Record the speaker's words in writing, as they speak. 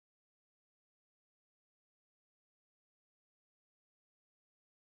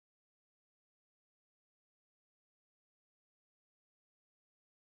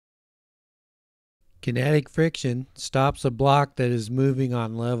Kinetic friction stops a block that is moving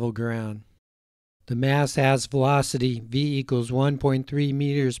on level ground. The mass has velocity v equals 1.3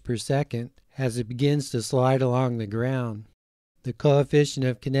 meters per second as it begins to slide along the ground. The coefficient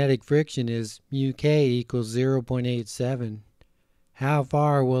of kinetic friction is mu k equals 0.87. How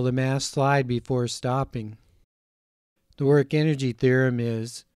far will the mass slide before stopping? The work energy theorem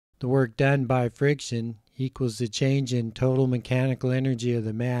is the work done by friction equals the change in total mechanical energy of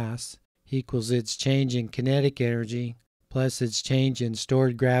the mass equals its change in kinetic energy plus its change in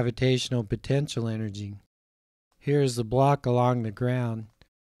stored gravitational potential energy. Here is the block along the ground.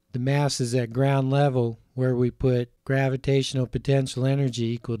 The mass is at ground level where we put gravitational potential energy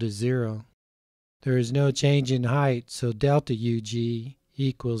equal to 0. There is no change in height, so delta UG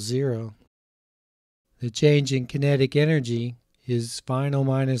equals 0. The change in kinetic energy is final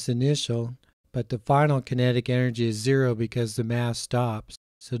minus initial, but the final kinetic energy is 0 because the mass stops,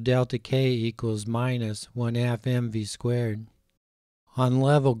 so delta K equals minus 1/2 mv squared. On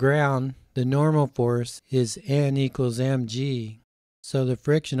level ground, the normal force is N equals mg, so the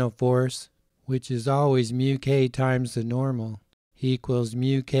frictional force, which is always mu k times the normal, equals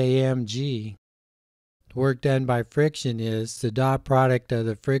mu k mg. The work done by friction is the dot product of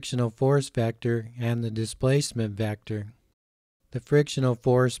the frictional force vector and the displacement vector. The frictional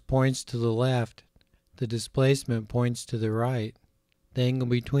force points to the left, the displacement points to the right. The angle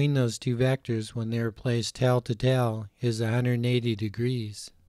between those two vectors when they are placed tail to tail is 180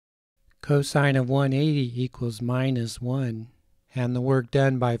 degrees. Cosine of 180 equals minus 1, and the work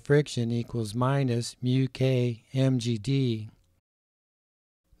done by friction equals minus mu k mgd.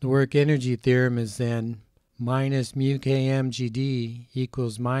 The work energy theorem is then minus mu k mgd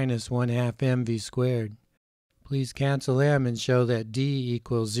equals minus 1/2 mv squared. Please cancel m and show that d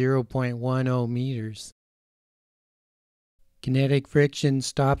equals 0.10 meters. Kinetic friction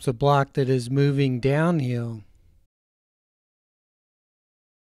stops a block that is moving downhill.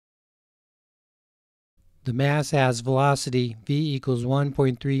 The mass has velocity v equals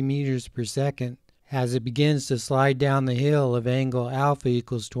 1.3 meters per second as it begins to slide down the hill of angle alpha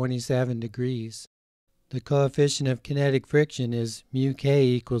equals 27 degrees. The coefficient of kinetic friction is mu k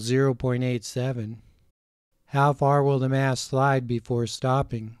equals 0.87. How far will the mass slide before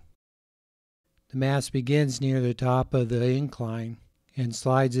stopping? The mass begins near the top of the incline and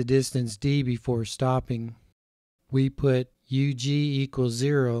slides a distance d before stopping. We put UG equals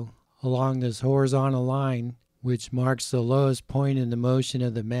 0 along this horizontal line which marks the lowest point in the motion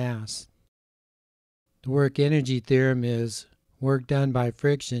of the mass. The work energy theorem is work done by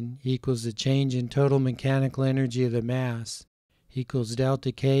friction equals the change in total mechanical energy of the mass equals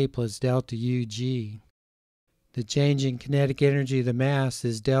delta K plus delta UG. The change in kinetic energy of the mass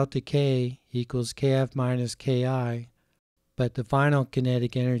is delta K equals Kf minus Ki, but the final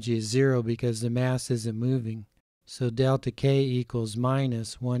kinetic energy is 0 because the mass isn't moving, so delta K equals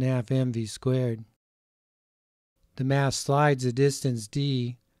minus 1/2 mv squared. The mass slides a distance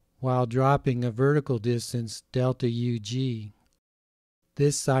d while dropping a vertical distance delta Ug.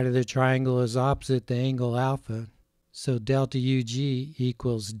 This side of the triangle is opposite the angle alpha, so delta Ug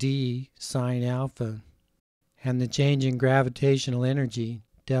equals d sine alpha. And the change in gravitational energy,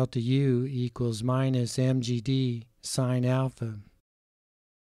 delta U equals minus mgd sine alpha.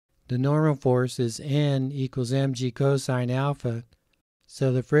 The normal force is N equals mg cosine alpha,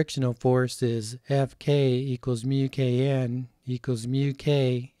 so the frictional force is Fk equals mu kn equals mu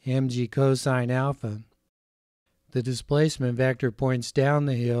k mg cosine alpha. The displacement vector points down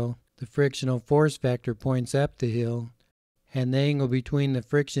the hill, the frictional force vector points up the hill, and the angle between the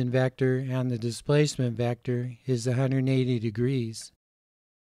friction vector and the displacement vector is 180 degrees.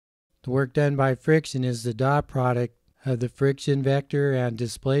 The work done by friction is the dot product of the friction vector and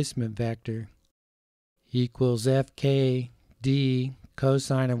displacement vector equals Fk d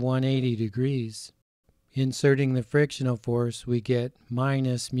cosine of 180 degrees. Inserting the frictional force, we get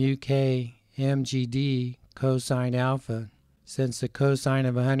minus mu k mgd cosine alpha, since the cosine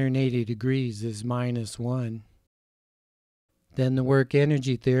of 180 degrees is minus 1. Then the work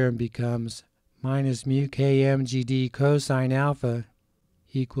energy theorem becomes minus mu k mgd cosine alpha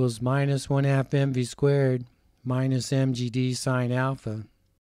equals minus 1/2 mv squared minus mgd sine alpha.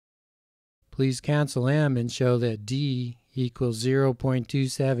 Please cancel m and show that d equals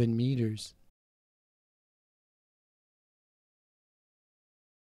 0.27 meters.